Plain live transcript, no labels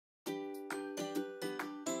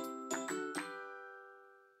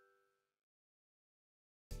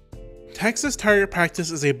TEKSas Target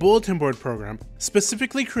Practice is a bulletin board program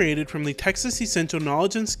specifically created from the Texas Essential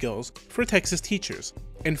Knowledge and Skills for Texas teachers.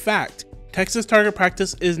 In fact, TEKSas Target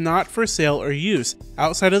Practice is not for sale or use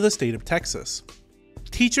outside of the state of Texas.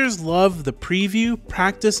 Teachers love the preview,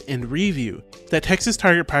 practice, and review that TEKSas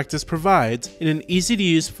Target Practice provides in an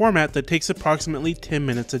easy-to-use format that takes approximately 10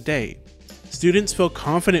 minutes a day. Students feel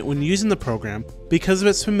confident when using the program because of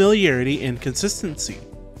its familiarity and consistency.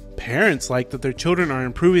 Parents like that their children are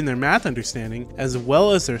improving their math understanding as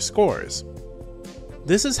well as their scores.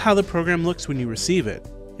 This is how the program looks when you receive it,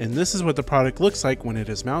 and this is what the product looks like when it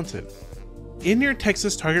is mounted. In your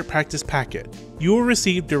TEKSas Target Practice packet, you will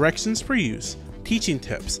receive directions for use, teaching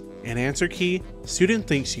tips, an answer key, student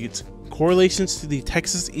think sheets, correlations to the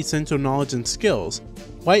Texas Essential Knowledge and Skills,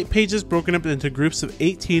 white pages broken up into groups of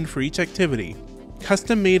 18 for each activity,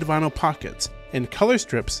 custom-made vinyl pockets, and color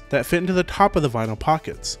strips that fit into the top of the vinyl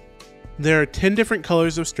pockets. There are 10 different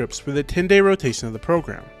colors of strips for the 10-day rotation of the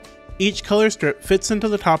program. Each color strip fits into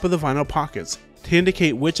the top of the vinyl pockets to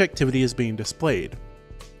indicate which activity is being displayed.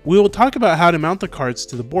 We will talk about how to mount the cards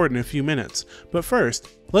to the board in a few minutes, but first,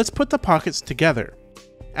 let's put the pockets together.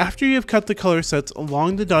 After you have cut the color sets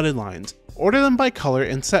along the dotted lines, order them by color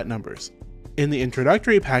and set numbers. In the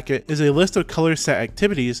introductory packet is a list of color set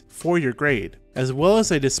activities for your grade, as well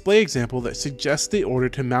as a display example that suggests the order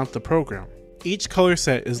to mount the program. Each color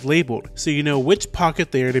set is labeled so you know which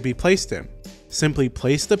pocket they are to be placed in. Simply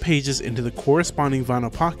place the pages into the corresponding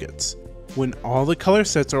vinyl pockets. When all the color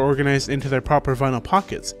sets are organized into their proper vinyl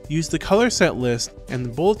pockets, use the color set list and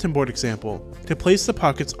the bulletin board example to place the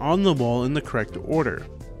pockets on the wall in the correct order.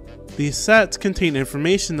 These sets contain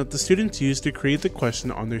information that the students use to create the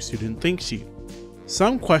question on their student think sheet.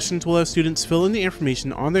 Some questions will have students fill in the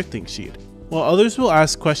information on their think sheet, while others will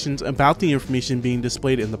ask questions about the information being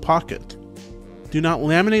displayed in the pocket. Do not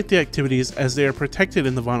laminate the activities as they are protected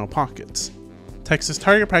in the vinyl pockets. TEKSas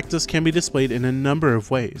Target Practice can be displayed in a number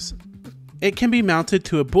of ways. It can be mounted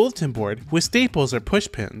to a bulletin board with staples or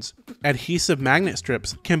push pins. Adhesive magnet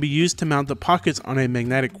strips can be used to mount the pockets on a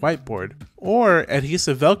magnetic whiteboard, or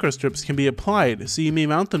adhesive Velcro strips can be applied so you may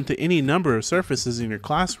mount them to any number of surfaces in your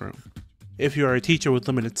classroom. If you are a teacher with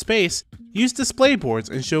limited space, use display boards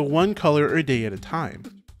and show one color or day at a time.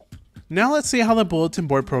 Now let's see how the bulletin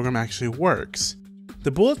board program actually works. The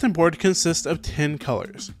bulletin board consists of 10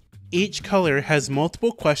 colors. Each color has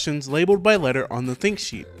multiple questions labeled by letter on the think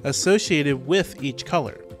sheet associated with each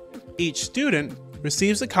color. Each student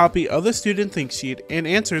receives a copy of the student think sheet and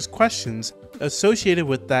answers questions associated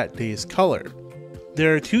with that day's color.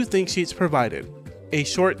 There are 2 think sheets provided, a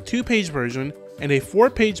short 2-page version and a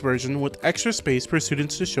 4-page version with extra space for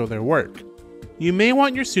students to show their work. You may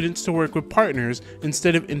want your students to work with partners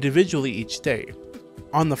instead of individually each day.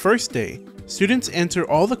 On the first day, students answer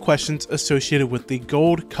all the questions associated with the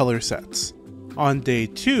gold color sets. On day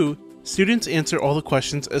 2, students answer all the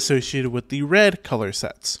questions associated with the red color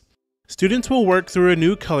sets. Students will work through a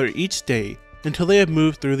new color each day until they have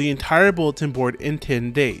moved through the entire bulletin board in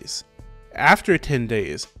 10 days. After 10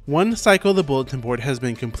 days, one cycle of the bulletin board has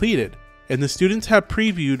been completed, and the students have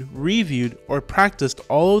previewed, reviewed, or practiced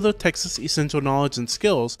all of the Texas Essential Knowledge and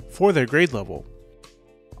Skills for their grade level.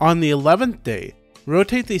 On the 11th day,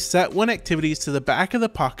 rotate the Set 1 activities to the back of the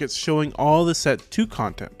pockets showing all the Set 2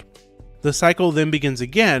 content. The cycle then begins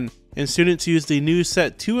again, and students use the new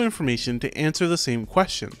Set 2 information to answer the same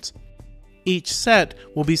questions. Each set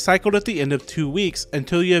will be cycled at the end of 2 weeks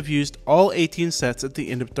until you have used all 18 sets at the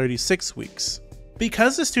end of 36 weeks.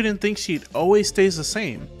 Because the student think sheet always stays the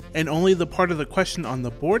same, and only the part of the question on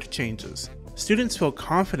the board changes, students feel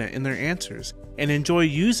confident in their answers and enjoy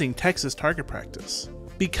using TEKSas Target Practice.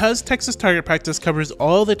 Because TEKSas Target Practice covers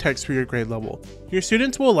all the text for your grade level, your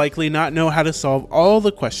students will likely not know how to solve all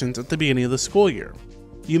the questions at the beginning of the school year.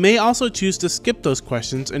 You may also choose to skip those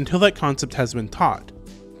questions until that concept has been taught,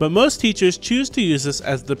 but most teachers choose to use this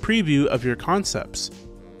as the preview of your concepts.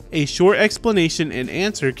 A short explanation and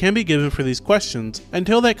answer can be given for these questions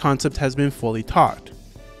until that concept has been fully taught.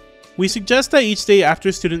 We suggest that each day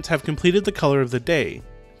after students have completed the color of the day,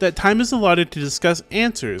 that time is allotted to discuss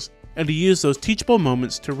answers and to use those teachable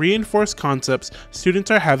moments to reinforce concepts students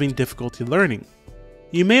are having difficulty learning.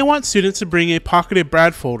 You may want students to bring a pocketed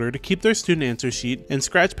Brad folder to keep their student answer sheet and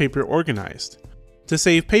scratch paper organized. To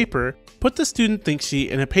save paper, put the student think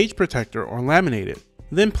sheet in a page protector or laminate it,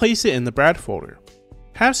 then place it in the Brad folder.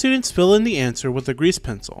 Have students fill in the answer with a grease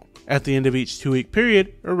pencil. At the end of each 2-week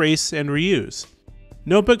period, erase and reuse.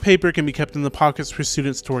 Notebook paper can be kept in the pockets for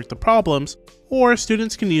students to work the problems, or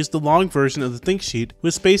students can use the long version of the think sheet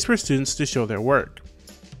with space for students to show their work.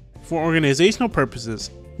 For organizational purposes,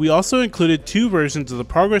 We also included 2 versions of the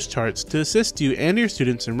progress charts to assist you and your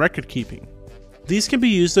students in record keeping. These can be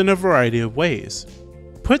used in a variety of ways.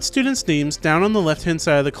 Put students' names down on the left-hand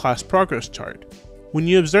side of the class progress chart. When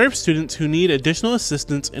you observe students who need additional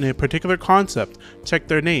assistance in a particular concept, check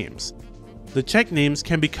their names. The checked names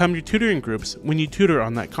can become your tutoring groups when you tutor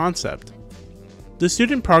on that concept. The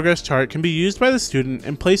student progress chart can be used by the student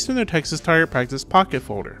and placed in their TEKSas Target Practice pocket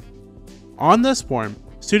folder. On this form,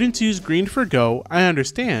 students use green for go, I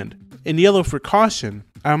understand, and yellow for caution,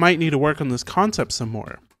 I might need to work on this concept some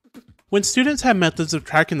more. When students have methods of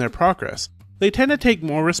tracking their progress, they tend to take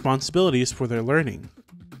more responsibilities for their learning.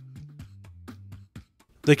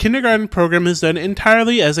 The kindergarten program is done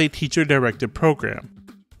entirely as a teacher-directed program.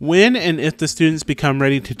 When and if the students become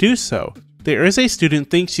ready to do so, there is a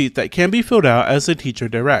student think sheet that can be filled out as the teacher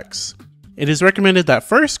directs. It is recommended that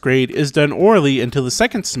first grade is done orally until the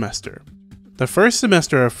second semester. The first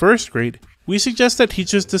semester of first grade, we suggest that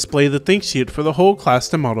teachers display the think sheet for the whole class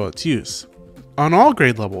to model its use. On all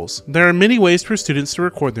grade levels, there are many ways for students to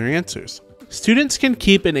record their answers. Students can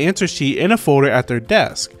keep an answer sheet in a folder at their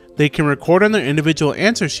desk, they can record on their individual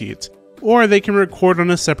answer sheets, or they can record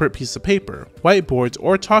on a separate piece of paper, whiteboards,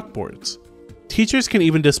 or chalkboards. Teachers can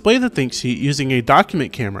even display the think sheet using a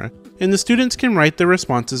document camera, and the students can write their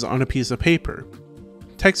responses on a piece of paper.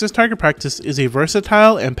 TEKSas Target Practice is a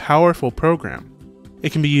versatile and powerful program.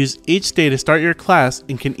 It can be used each day to start your class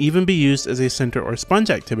and can even be used as a center or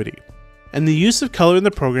sponge activity. And the use of color in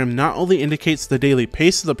the program not only indicates the daily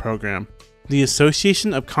pace of the program, the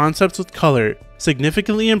association of concepts with color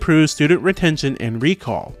significantly improves student retention and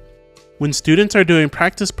recall. When students are doing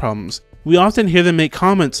practice problems, we often hear them make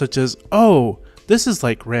comments such as, "Oh, this is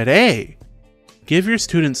like red A." Give your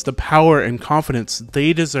students the power and confidence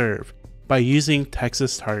they deserve by using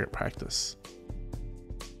TEKSas Target Practice.